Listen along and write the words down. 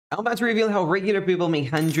I'm about to reveal how regular people make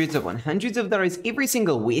hundreds upon hundreds of dollars every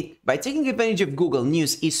single week by taking advantage of Google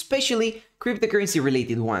News, especially cryptocurrency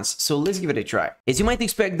related ones. So let's give it a try. As you might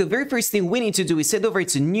expect, the very first thing we need to do is head over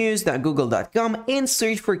to news.google.com and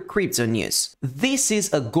search for crypto news. This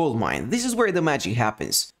is a goldmine. This is where the magic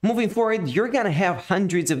happens. Moving forward, you're gonna have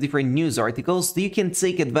hundreds of different news articles that you can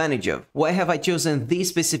take advantage of. Why have I chosen this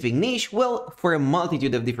specific niche? Well, for a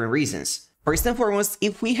multitude of different reasons. First and foremost,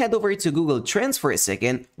 if we head over to Google Trends for a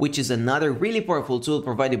second, which is another really powerful tool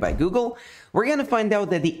provided by Google, we're gonna find out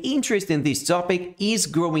that the interest in this topic is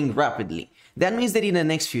growing rapidly. That means that in the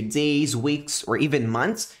next few days, weeks, or even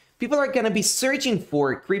months, people are gonna be searching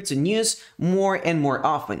for crypto news more and more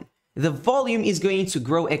often. The volume is going to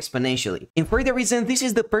grow exponentially. And for that reason, this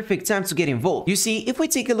is the perfect time to get involved. You see, if we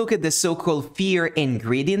take a look at the so-called fear and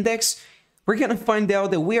greed index, we're gonna find out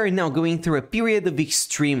that we are now going through a period of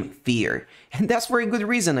extreme fear. And that's for a good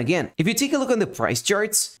reason again. If you take a look on the price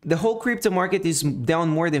charts, the whole crypto market is down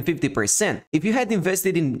more than 50%. If you had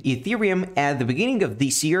invested in Ethereum at the beginning of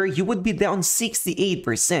this year, you would be down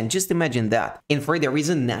 68%. Just imagine that. And for that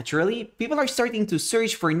reason, naturally, people are starting to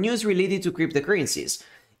search for news related to cryptocurrencies.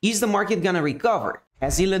 Is the market gonna recover?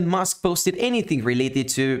 Has Elon Musk posted anything related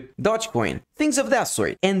to Dogecoin? Things of that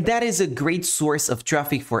sort. And that is a great source of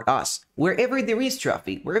traffic for us. Wherever there is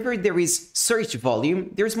traffic, wherever there is search volume,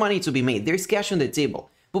 there's money to be made, there's cash on the table.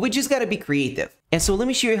 But we just gotta be creative. And so let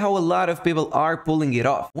me show you how a lot of people are pulling it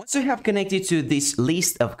off. Once you have connected to this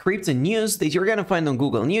list of crypto news that you're gonna find on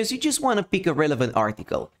Google News, you just wanna pick a relevant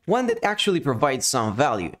article. One that actually provides some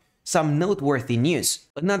value. Some noteworthy news.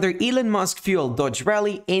 Another Elon Musk fueled Doge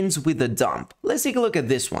rally ends with a dump. Let's take a look at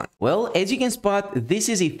this one. Well, as you can spot, this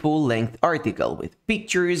is a full-length article with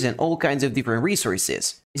pictures and all kinds of different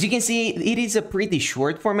resources. As you can see, it is a pretty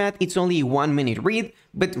short format, it's only a 1-minute read,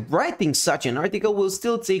 but writing such an article will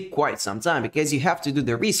still take quite some time because you have to do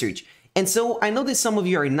the research. And so I know that some of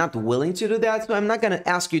you are not willing to do that, so I'm not gonna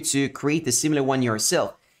ask you to create a similar one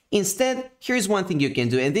yourself. Instead, here's one thing you can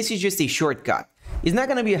do, and this is just a shortcut. It's not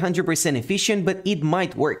going to be 100% efficient, but it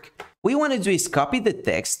might work. What you want to do is copy the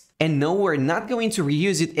text, and no, we're not going to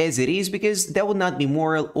reuse it as it is because that would not be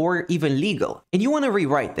moral or even legal. And you want to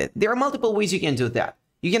rewrite it. There are multiple ways you can do that.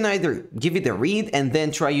 You can either give it a read and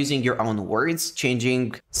then try using your own words,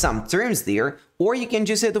 changing some terms there, or you can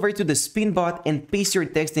just head over to the spin bot and paste your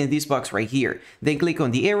text in this box right here. Then click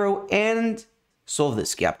on the arrow and solve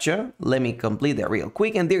this CAPTCHA. Let me complete that real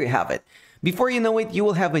quick, and there you have it. Before you know it, you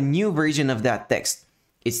will have a new version of that text.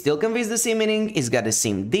 It still conveys the same meaning, it's got the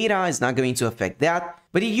same data, it's not going to affect that,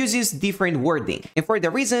 but it uses different wording. And for that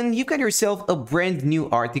reason, you got yourself a brand new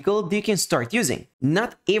article that you can start using.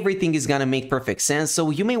 Not everything is gonna make perfect sense, so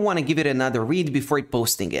you may want to give it another read before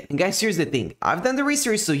posting it. And guys, here's the thing. I've done the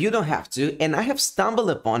research so you don't have to, and I have stumbled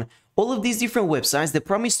upon all of these different websites that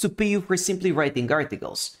promise to pay you for simply writing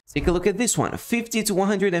articles. Take a look at this one, 50 to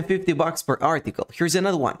 150 bucks per article. Here's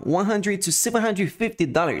another one, 100 to 750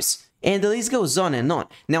 dollars. And the list goes on and on.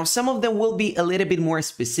 Now, some of them will be a little bit more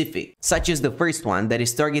specific, such as the first one that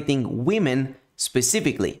is targeting women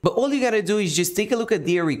specifically. But all you gotta do is just take a look at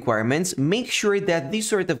their requirements, make sure that this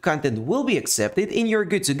sort of content will be accepted, and you're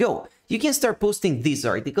good to go. You can start posting these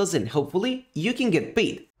articles and hopefully you can get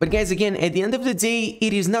paid. But guys, again, at the end of the day,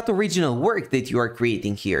 it is not original work that you are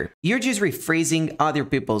creating here. You're just rephrasing other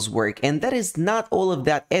people's work, and that is not all of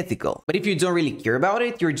that ethical. But if you don't really care about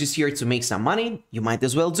it, you're just here to make some money, you might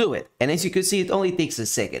as well do it. And as you can see, it only takes a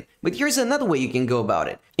second. But here's another way you can go about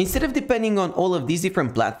it. Instead of depending on all of these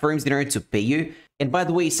different platforms in order to pay you, and by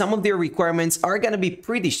the way, some of their requirements are gonna be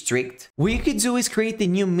pretty strict, what you could do is create a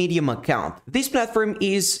new Medium account. This platform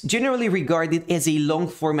is generally regarded as a long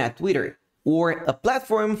format Twitter, or a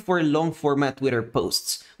platform for long format Twitter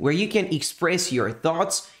posts, where you can express your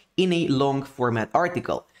thoughts in a long format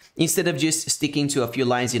article, instead of just sticking to a few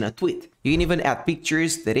lines in a tweet. You can even add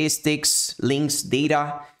pictures, statistics, links,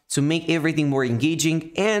 data, to make everything more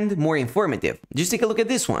engaging and more informative. Just take a look at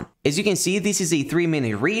this one. As you can see, this is a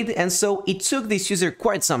 3-minute read, and so it took this user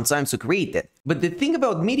quite some time to create it. But the thing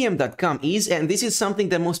about Medium.com is, and this is something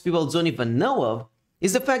that most people don't even know of,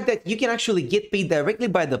 is the fact that you can actually get paid directly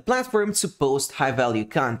by the platform to post high-value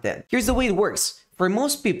content. Here's the way it works. For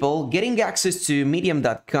most people, getting access to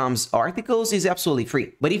Medium.com's articles is absolutely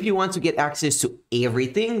free. But if you want to get access to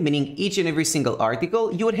everything, meaning each and every single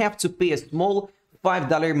article, you would have to pay a small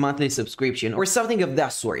 $5 monthly subscription or something of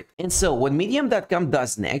that sort. And so what Medium.com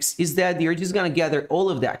does next is that they're just gonna gather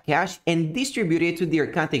all of that cash and distribute it to their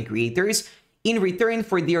content creators in return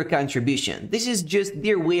for their contribution. This is just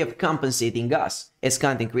their way of compensating us as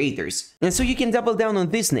content creators. And so you can double down on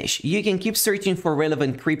this niche. You can keep searching for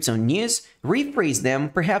relevant crypto news, rephrase them,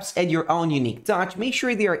 perhaps add your own unique touch, make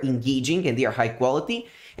sure they are engaging and they are high quality,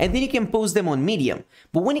 and then you can post them on Medium.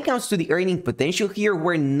 But when it comes to the earning potential here,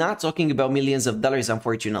 we're not talking about millions of dollars,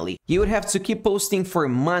 unfortunately. You would have to keep posting for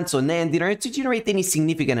months on end in order to generate any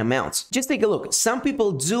significant amounts. Just take a look. Some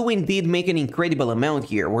people do indeed make an incredible amount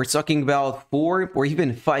here. We're talking about 4 or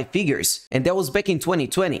even 5 figures. And that was back in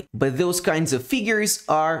 2020. But those kinds of figures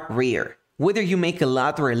are rare. Whether you make a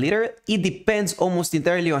lot or a little, it depends almost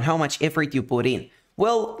entirely on how much effort you put in.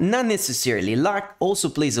 Well, not necessarily. Luck also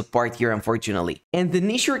plays a part here, unfortunately. And the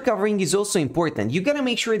niche you're covering is also important. You gotta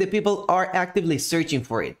make sure that people are actively searching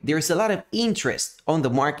for it. There's a lot of interest on the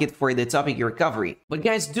market for the topic you're covering. But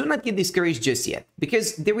guys, do not get discouraged just yet,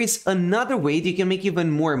 because there is another way that you can make even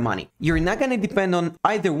more money. You're not gonna depend on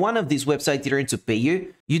either one of these websites in order to pay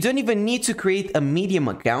you. You don't even need to create a Medium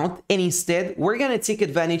account, and instead, we're gonna take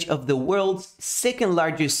advantage of the world's second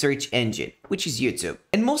largest search engine, which is YouTube.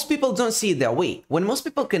 And most people don't see it that way. When most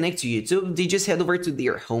people connect to YouTube, they just head over to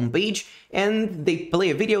their homepage and they play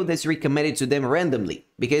a video that's recommended to them randomly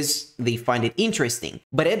because they find it interesting.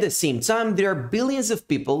 But at the same time, there are billions of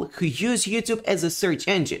people who use YouTube as a search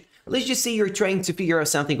engine. Let's just say you're trying to figure out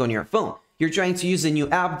something on your phone. You're trying to use a new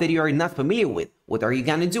app that you are not familiar with. What are you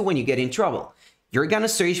gonna do when you get in trouble? You're gonna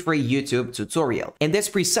search for a YouTube tutorial. And that's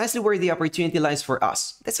precisely where the opportunity lies for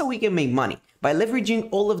us. That's how we can make money, by leveraging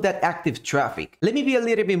all of that active traffic. Let me be a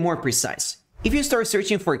little bit more precise. If you start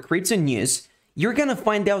searching for crypto news, you're gonna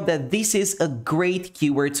find out that this is a great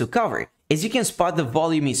keyword to cover. As you can spot, the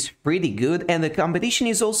volume is pretty good and the competition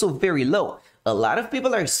is also very low. A lot of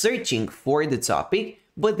people are searching for the topic,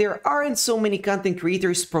 but there aren't so many content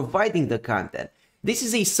creators providing the content. This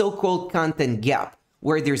is a so-called content gap,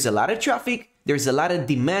 where there's a lot of traffic, there's a lot of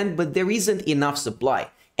demand, but there isn't enough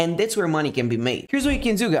supply. And that's where money can be made. Here's what you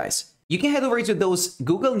can do, guys. You can head over to those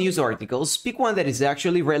Google News articles, pick one that is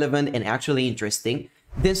actually relevant and actually interesting,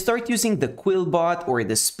 then start using the Quill bot or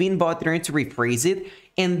the Spin bot in order to rephrase it,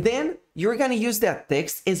 and then you're gonna use that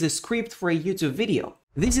text as a script for a YouTube video.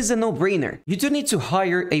 This is a no-brainer. You don't need to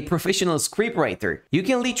hire a professional scriptwriter. You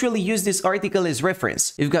can literally use this article as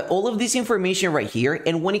reference. You've got all of this information right here,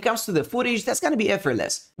 and when it comes to the footage, that's gonna be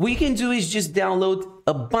effortless. What you can do is just download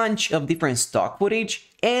a bunch of different stock footage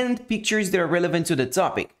and pictures that are relevant to the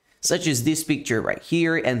topic, such as this picture right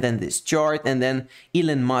here, and then this chart, and then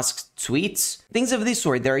Elon Musk's tweets. Things of this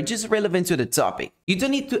sort that are just relevant to the topic. You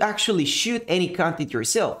don't need to actually shoot any content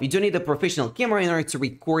yourself. You don't need a professional camera in order to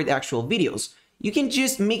record actual videos. You can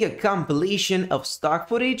just make a compilation of stock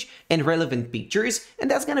footage and relevant pictures, and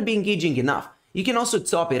that's gonna be engaging enough. You can also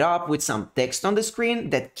top it up with some text on the screen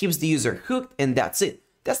that keeps the user hooked, and that's it.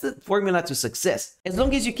 That's the formula to success. As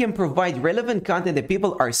long as you can provide relevant content that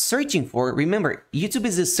people are searching for, remember, YouTube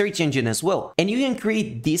is a search engine as well, and you can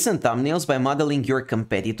create decent thumbnails by modeling your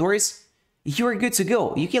competitors, you're good to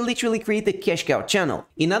go. You can literally create a cash cow channel.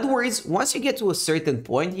 In other words, once you get to a certain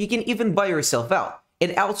point, you can even buy yourself out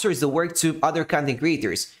and outsource the work to other content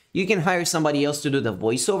creators. You can hire somebody else to do the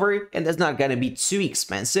voiceover, and that's not gonna be too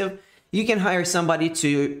expensive. You can hire somebody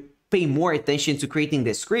to pay more attention to creating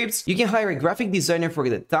the scripts. You can hire a graphic designer for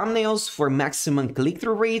the thumbnails for maximum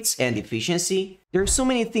click-through rates and efficiency. There are so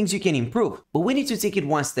many things you can improve, but we need to take it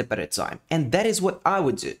one step at a time, and that is what I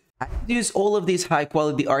would do. I would use all of these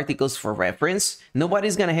high-quality articles for reference.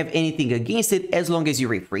 Nobody's gonna have anything against it as long as you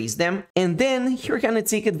rephrase them. And then you're gonna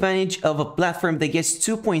take advantage of a platform that gets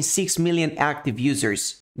 2.6 million active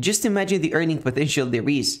users. Just imagine the earning potential there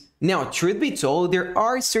is. Now, truth be told, there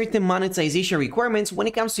are certain monetization requirements when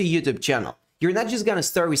it comes to a YouTube channel. You're not just gonna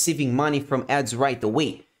start receiving money from ads right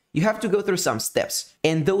away. You have to go through some steps,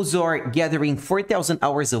 and those are gathering 4,000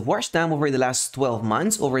 hours of watch time over the last 12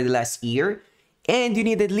 months, over the last year, and you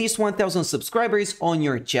need at least 1,000 subscribers on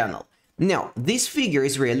your channel. Now, these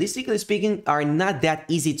figures, realistically speaking, are not that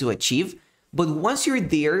easy to achieve, but once you're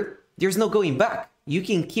there, there's no going back. You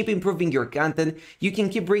can keep improving your content, you can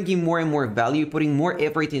keep bringing more and more value, putting more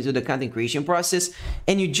effort into the content creation process,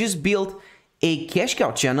 and you just build a cash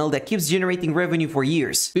cow channel that keeps generating revenue for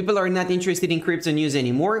years. People are not interested in crypto news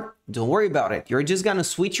anymore? Don't worry about it. You're just gonna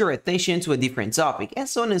switch your attention to a different topic, and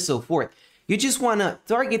so on and so forth. You just want to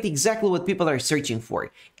target exactly what people are searching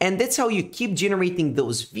for. And that's how you keep generating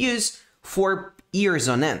those views for years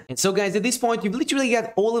on end. And so guys, at this point, you've literally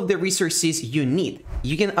got all of the resources you need.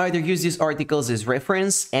 You can either use these articles as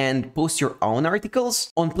reference and post your own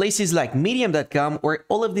articles on places like medium.com or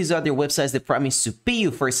all of these other websites that promise to pay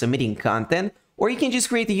you for submitting content, or you can just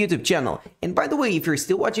create a YouTube channel. And by the way, if you're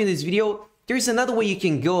still watching this video, there's another way you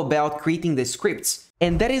can go about creating the scripts,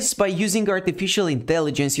 and that is by using artificial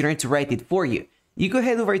intelligence in order to write it for you. You can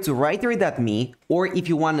head over to writer.me, or if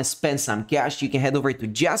you want to spend some cash, you can head over to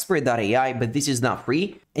jasper.ai, but this is not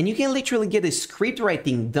free, and you can literally get the script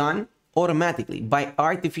writing done automatically by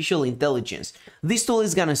artificial intelligence. This tool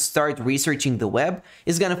is gonna start researching the web,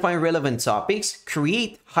 is gonna find relevant topics,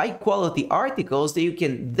 create high quality articles that you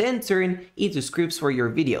can then turn into scripts for your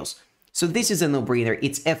videos. So this is a no-brainer,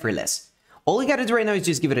 it's effortless. All you gotta do right now is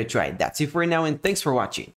just give it a try. That's it for now, and thanks for watching.